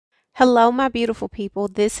Hello, my beautiful people.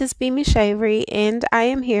 This is Beamy Shavery, and I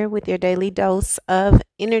am here with your daily dose of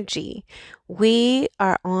energy. We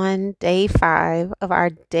are on day 5 of our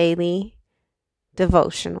daily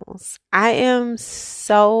devotionals. I am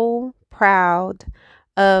so proud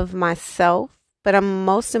of myself, but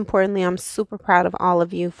most importantly, I'm super proud of all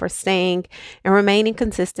of you for staying and remaining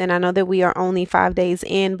consistent. I know that we are only 5 days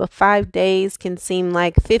in, but 5 days can seem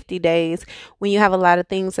like 50 days when you have a lot of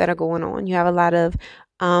things that are going on. You have a lot of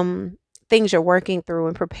um, things you're working through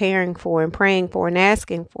and preparing for and praying for and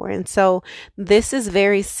asking for. And so this is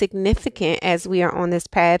very significant as we are on this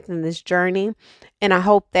path and this journey. And I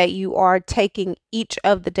hope that you are taking each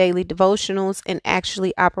of the daily devotionals and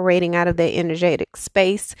actually operating out of the energetic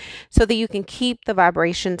space so that you can keep the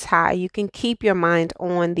vibrations high. You can keep your mind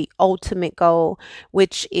on the ultimate goal,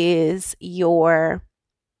 which is your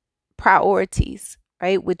priorities,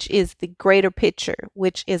 right? Which is the greater picture,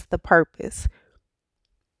 which is the purpose.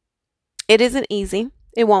 It isn't easy.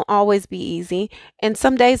 It won't always be easy. And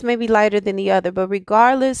some days may be lighter than the other. But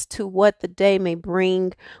regardless to what the day may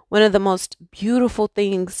bring, one of the most beautiful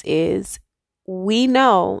things is we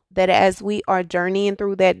know that as we are journeying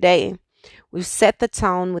through that day, we've set the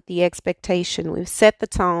tone with the expectation. We've set the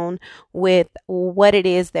tone with what it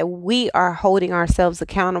is that we are holding ourselves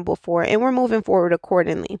accountable for. And we're moving forward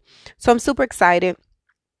accordingly. So I'm super excited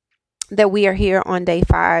that we are here on day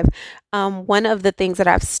 5. One of the things that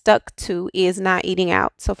I've stuck to is not eating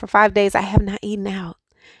out. So for 5 days, I have not eaten out.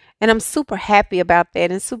 And I'm super happy about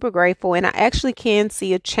that and super grateful. And I actually can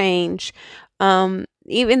see a change,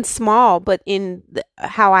 even small, but in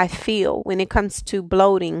how I feel when it comes to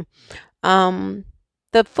bloating.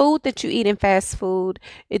 The food that you eat in fast food,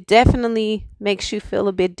 it definitely makes you feel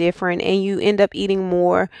a bit different and you end up eating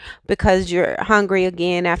more because you're hungry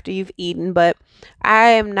again after you've eaten. But I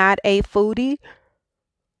am not a foodie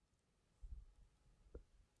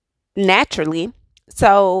naturally,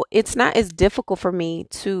 so it's not as difficult for me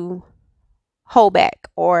to hold back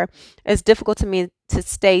or as difficult to me to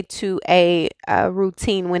stay to a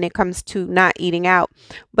routine when it comes to not eating out.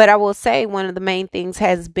 But I will say one of the main things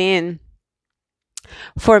has been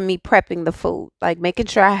for me prepping the food, like making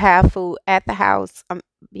sure I have food at the house,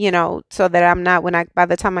 so that I'm not, by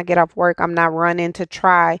the time I get off work, I'm not running to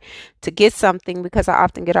try to get something because I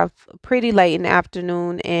often get off pretty late in the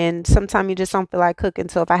afternoon and sometimes you just don't feel like cooking.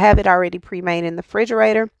 So if I have it already pre-made in the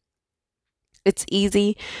refrigerator, it's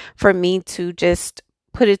easy for me to just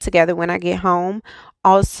put it together when I get home.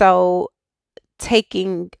 Also,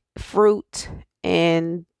 taking fruit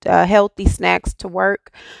and healthy snacks to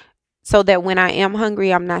work so that when I am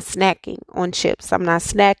hungry, I'm not snacking on chips. I'm not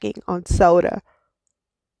snacking on soda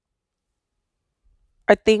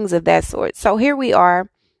or things of that sort. So here we are.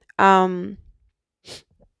 Um,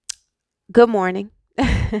 Good morning.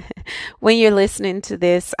 When you're listening to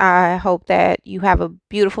this, I hope that you have a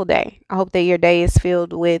beautiful day. I hope that your day is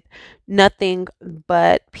filled with nothing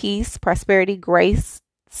but peace, prosperity, grace,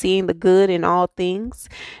 seeing the good in all things,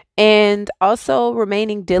 and also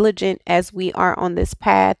remaining diligent as we are on this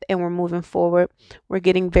path and we're moving forward. We're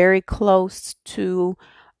getting very close to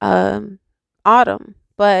autumn,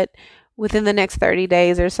 but within the next 30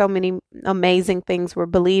 days, there's so many amazing things we're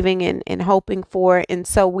believing and hoping for. And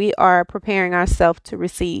so we are preparing ourselves to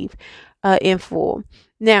receive in full.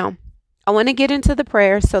 Now, I want to get into the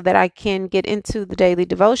prayer so that I can get into the daily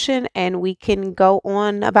devotion and we can go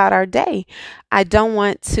on about our day. I don't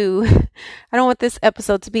want this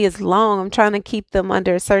episode to be as long. I'm trying to keep them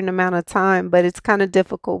under a certain amount of time, but it's kind of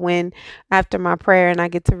difficult when after my prayer and I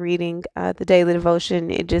get to reading the daily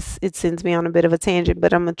devotion, it sends me on a bit of a tangent,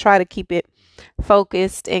 but I'm going to try to keep it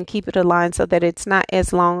focused and keep it aligned so that it's not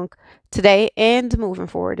as long today and moving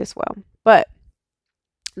forward as well. But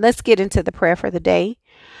let's get into the prayer for the day.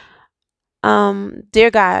 Dear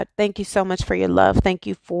God, thank you so much for your love. Thank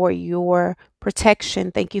you for your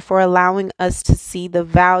protection. Thank you for allowing us to see the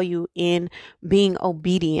value in being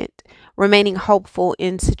obedient, remaining hopeful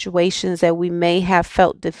in situations that we may have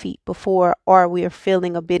felt defeat before, or we are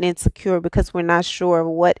feeling a bit insecure because we're not sure of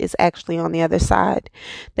what is actually on the other side.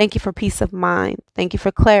 Thank you for peace of mind. Thank you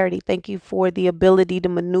for clarity. Thank you for the ability to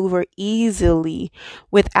maneuver easily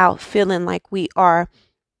without feeling like we are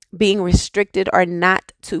being restricted or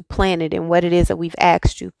not to plan it in what it is that we've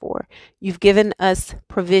asked you for. You've given us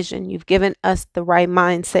provision. You've given us the right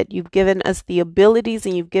mindset. You've given us the abilities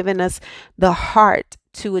and you've given us the heart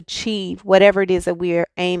to achieve whatever it is that we are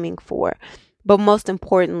aiming for. But most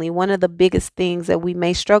importantly, one of the biggest things that we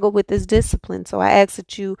may struggle with is discipline. So I ask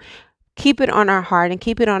that you keep it on our heart and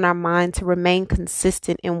keep it on our mind to remain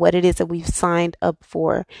consistent in what it is that we've signed up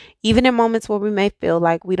for, even in moments where we may feel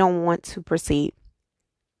like we don't want to proceed.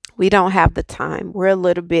 We don't have the time. We're a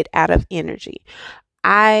little bit out of energy.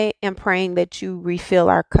 I am praying that you refill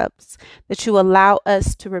our cups, that you allow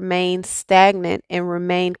us to remain stagnant and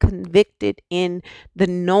remain convicted in the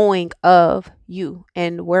knowing of you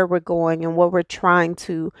and where we're going and what we're trying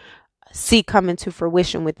to see come into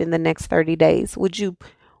fruition within the next 30 days. Would you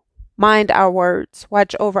mind our words,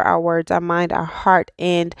 watch over our words, our mind, our heart,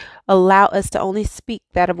 and allow us to only speak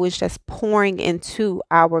that of which that's pouring into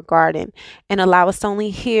our garden, and allow us to only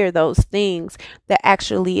hear those things that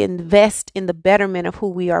actually invest in the betterment of who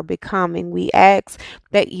we are becoming. We ask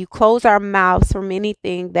that you close our mouths from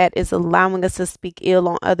anything that is allowing us to speak ill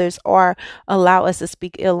on others or allow us to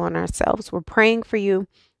speak ill on ourselves. We're praying for you,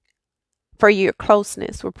 for your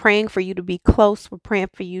closeness. We're praying for you to be close. We're praying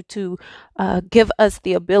for you to give us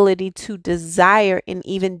the ability to desire an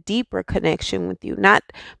even deeper connection with you, not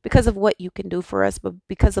because of what you can do for us, but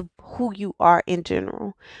because of who you are in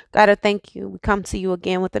general. God, I thank you. We come to you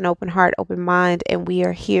again with an open heart, open mind, and we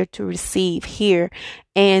are here to receive, hear,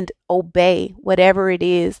 and obey whatever it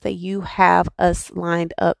is that you have us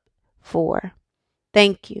lined up for.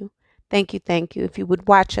 Thank you. Thank you. Thank you. If you would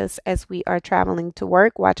watch us as we are traveling to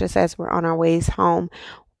work, watch us as we're on our ways home,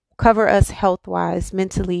 cover us health wise,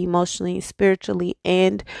 mentally, emotionally, spiritually,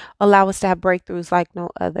 and allow us to have breakthroughs like no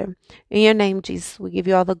other. In your name, Jesus, we give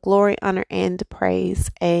you all the glory, honor, and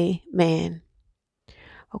praise. Amen.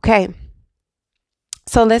 Okay.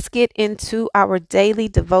 So let's get into our daily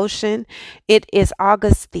devotion. It is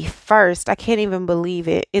August the 1st. I can't even believe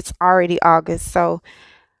it. It's already August. So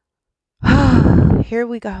here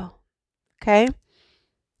we go. Okay.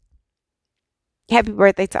 Happy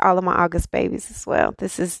birthday to all of my August babies as well.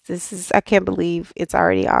 This is I can't believe it's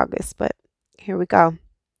already August, but here we go.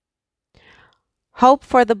 Hope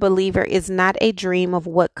for the believer is not a dream of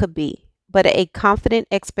what could be, but a confident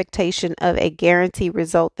expectation of a guaranteed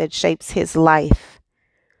result that shapes his life.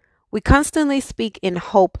 We constantly speak in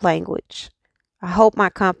hope language. I hope my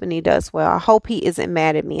company does well. I hope he isn't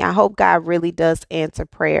mad at me. I hope God really does answer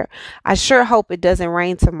prayer. I sure hope it doesn't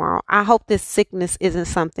rain tomorrow. I hope this sickness isn't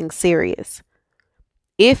something serious.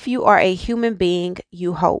 If you are a human being,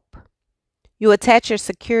 you hope. You attach your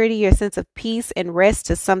security, your sense of peace and rest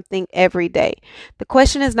to something every day. The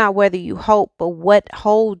question is not whether you hope, but what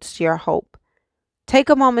holds your hope. Take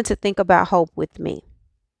a moment to think about hope with me.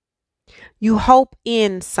 You hope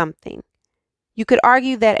in something. You could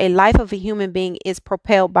argue that a life of a human being is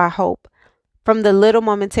propelled by hope. From the little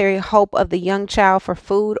momentary hope of the young child for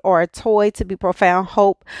food or a toy to the profound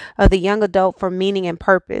hope of the young adult for meaning and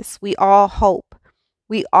purpose, we all hope.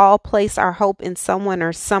 We all place our hope in someone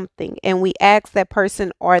or something, and we ask that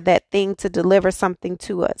person or that thing to deliver something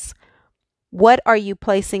to us. What are you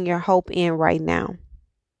placing your hope in right now?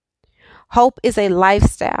 Hope is a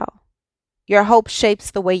lifestyle. Your hope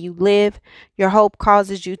shapes the way you live. Your hope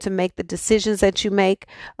causes you to make the decisions that you make.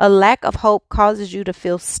 A lack of hope causes you to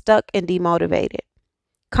feel stuck and demotivated.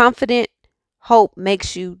 Confident hope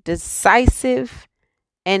makes you decisive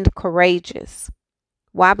and courageous.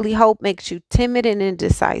 Wobbly hope makes you timid and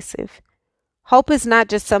indecisive. Hope is not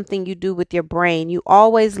just something you do with your brain. You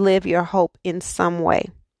always live your hope in some way.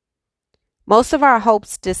 Most of our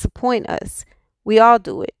hopes disappoint us. We all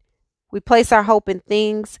do it. We place our hope in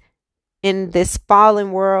things in this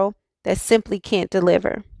fallen world that simply can't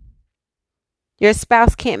deliver. Your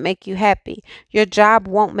spouse can't make you happy. Your job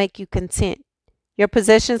won't make you content. Your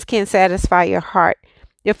possessions can't satisfy your heart.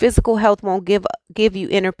 Your physical health won't give you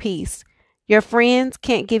inner peace. Your friends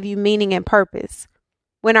can't give you meaning and purpose.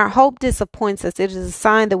 When our hope disappoints us, it is a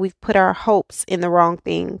sign that we've put our hopes in the wrong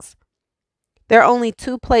things. There are only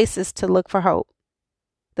two places to look for hope.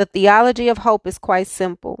 The theology of hope is quite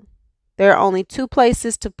simple. There are only two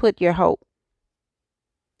places to put your hope.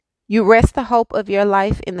 You rest the hope of your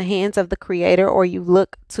life in the hands of the Creator, or you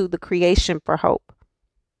look to the creation for hope.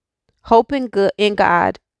 Hope in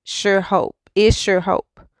God, sure hope, is sure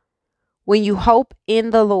hope. When you hope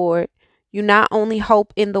in the Lord, you not only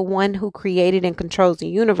hope in the one who created and controls the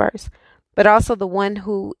universe, but also the one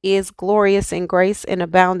who is glorious in grace and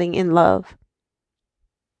abounding in love.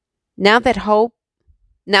 Now that's hope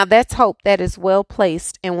that is well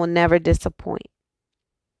placed and will never disappoint.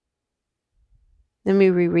 Let me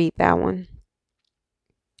reread that one.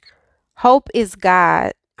 Hope in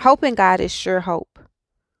God is sure hope.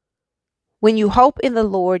 When you hope in the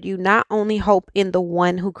Lord, you not only hope in the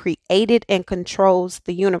one who created and controls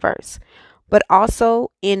the universe, but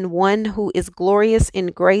also in one who is glorious in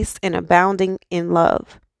grace and abounding in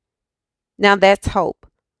love. Now that's hope.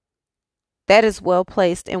 That is well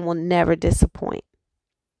placed and will never disappoint.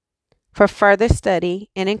 For further study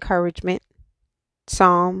and encouragement,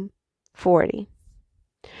 Psalm 40.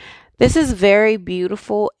 This is very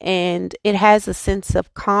beautiful, and it has a sense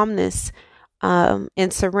of calmness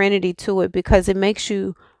and serenity to it, because it makes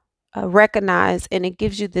you recognize, and it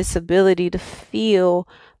gives you this ability to feel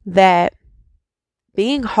that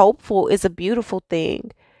being hopeful is a beautiful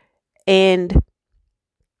thing. And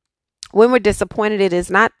when we're disappointed, it is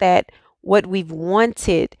not that what we've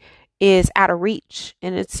wanted is out of reach,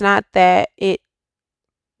 and it's not that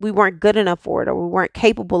we weren't good enough for it or we weren't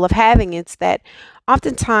capable of having it. It's that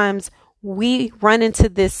oftentimes we run into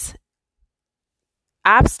this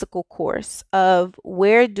obstacle course of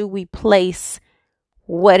where do we place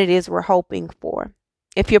what it is we're hoping for.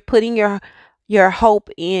 If you're putting your hope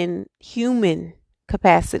in human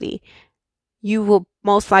capacity, you will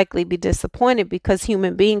most likely be disappointed, because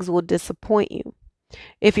human beings will disappoint you.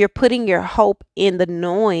 If you're putting your hope in the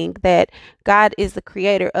knowing that God is the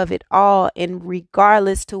creator of it all, and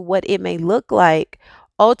regardless to what it may look like,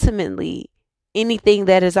 ultimately anything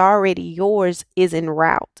that is already yours is en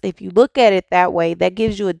route. If you look at it that way, that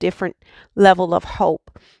gives you a different level of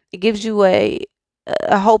hope. It gives you a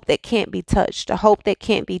hope that can't be touched, a hope that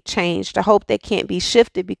can't be changed, a hope that can't be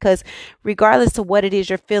shifted, because regardless of what it is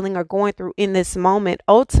you're feeling or going through in this moment,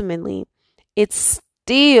 ultimately it's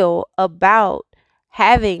still about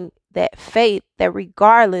having that faith that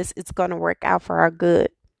regardless, it's going to work out for our good,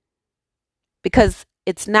 because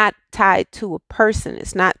it's not tied to a person.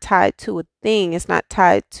 It's not tied to a thing. It's not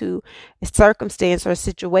tied to a circumstance or a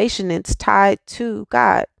situation. It's tied to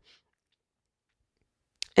God.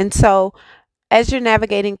 And so as you're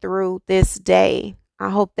navigating through this day, I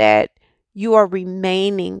hope that you are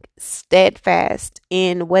remaining steadfast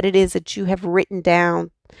in what it is that you have written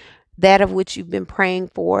down, that of which you've been praying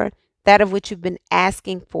for, that of which you've been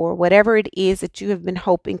asking for, whatever it is that you have been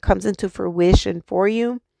hoping comes into fruition for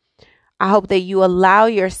you. I hope that you allow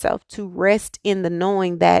yourself to rest in the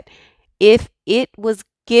knowing that if it was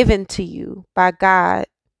given to you by God,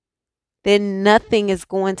 then nothing is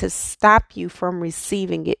going to stop you from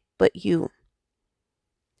receiving it but you.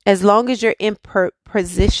 As long as you're in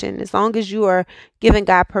position, as long as you are giving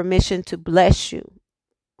God permission to bless you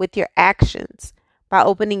with your actions by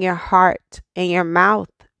opening your heart and your mouth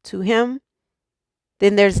to Him,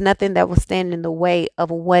 then there's nothing that will stand in the way of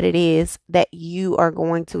what it is that you are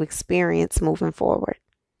going to experience moving forward.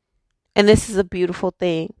 And this is a beautiful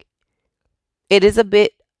thing. It is a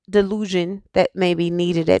bit delusion that may be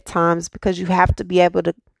needed at times, because you have to be able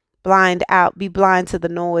to be blind to the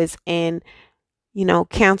noise, and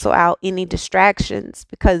cancel out any distractions,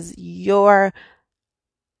 because your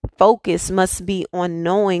focus must be on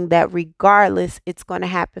knowing that regardless, it's going to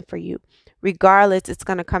happen for you. Regardless, it's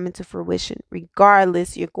going to come into fruition.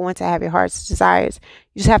 Regardless, you're going to have your heart's desires.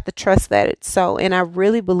 You just have to trust that it's so. And I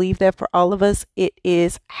really believe that for all of us, it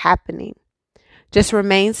is happening. Just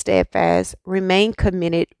remain steadfast, remain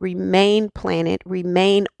committed, remain planted,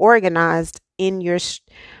 remain organized in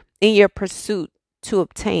your pursuit to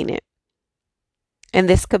obtain it. And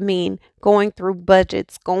this could mean going through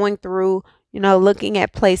budgets, going through, looking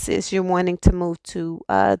at places you're wanting to move to,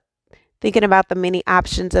 thinking about the many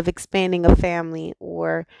options of expanding a family,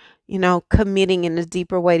 or, committing in a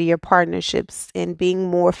deeper way to your partnerships and being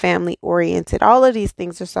more family oriented. All of these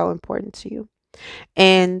things are so important to you.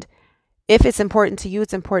 And if it's important to you,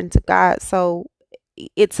 it's important to God. So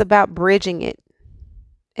it's about bridging it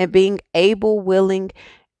and being able, willing,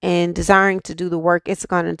 and desiring to do the work it's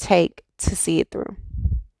going to take to see it through.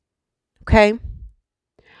 Okay?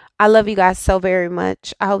 I love you guys so very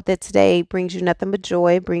much. I hope that today brings you nothing but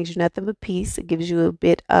joy, brings you nothing but peace. It gives you a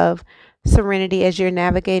bit of serenity as you're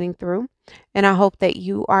navigating through. And I hope that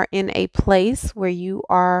you are in a place where you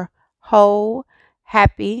are whole,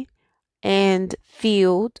 happy, and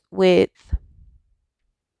filled with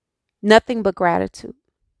nothing but gratitude.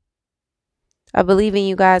 I believe in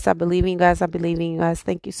you guys. I believe in you guys. I believe in you guys.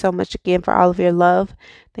 Thank you so much again for all of your love.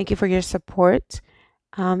 Thank you for your support.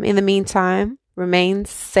 In the meantime, remain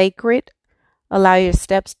sacred. Allow your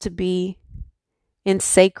steps to be in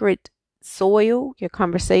sacred soil, your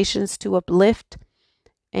conversations to uplift,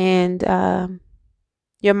 and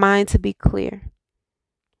your mind to be clear.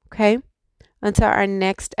 Okay? Until our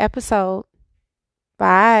next episode.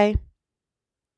 Bye.